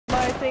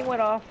thing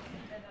went off,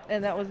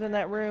 and that was in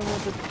that room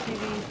with the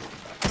TV.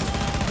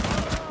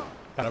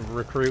 Got a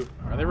recruit.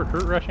 Are they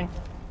recruit rushing?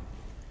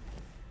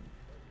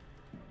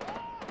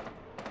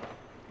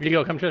 Here you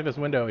go. Come check this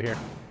window over here.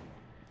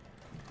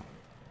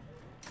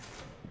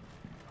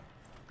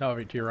 Oh,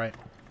 over to your right.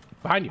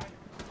 Behind you.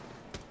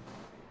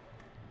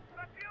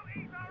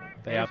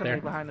 Stay out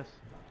there. Behind us.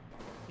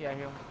 Yeah, I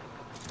hear him.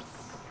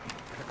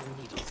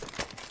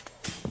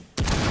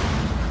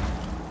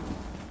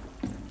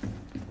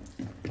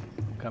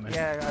 Coming.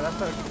 Yeah, that's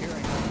what I was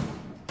hearing.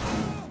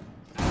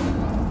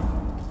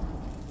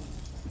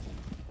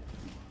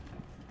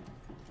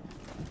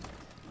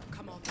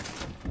 Come on.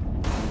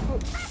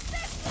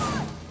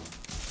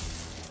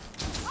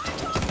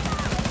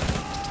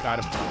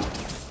 Got him.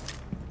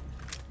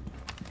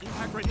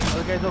 Impact right here. The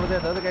other guy's over there.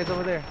 The other guy's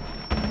over there.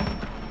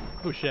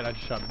 Oh shit! I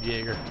just shot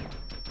Jaeger.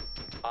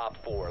 Op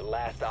 4,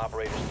 last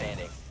operator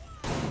standing.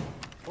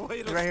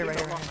 Right here, Right here, right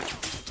here.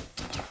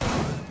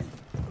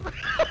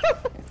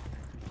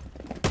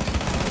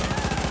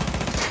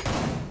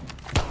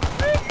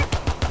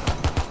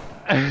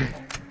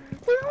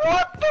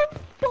 What the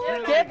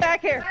fuck? Get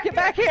back here! Get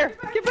back here!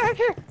 Get back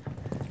here!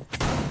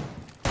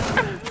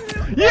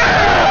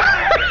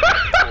 Yeah!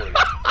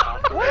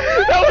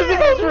 That was the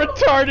most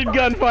retarded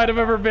gunfight I've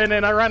ever been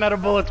in. I ran out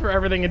of bullets for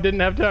everything and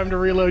didn't have time to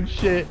reload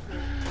shit.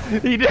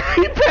 He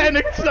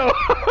panicked so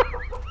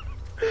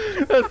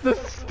hard. That's the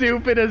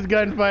stupidest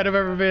gunfight I've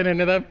ever been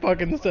in, and that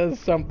fucking says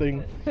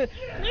something.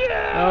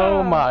 Yeah!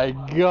 Oh my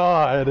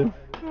god.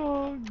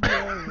 Oh,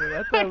 God.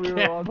 I thought we were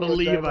all Can't gonna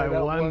believe die by I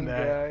that won one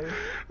that. guy.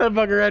 That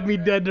fucker had me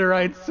dead to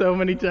rights so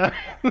many times.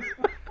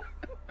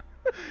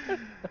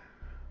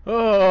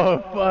 Oh,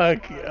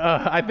 fuck.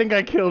 I think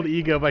I killed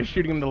Ego by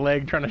shooting him in the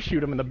leg, trying to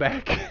shoot him in the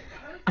back.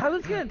 I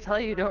was gonna tell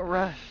you don't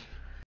rush.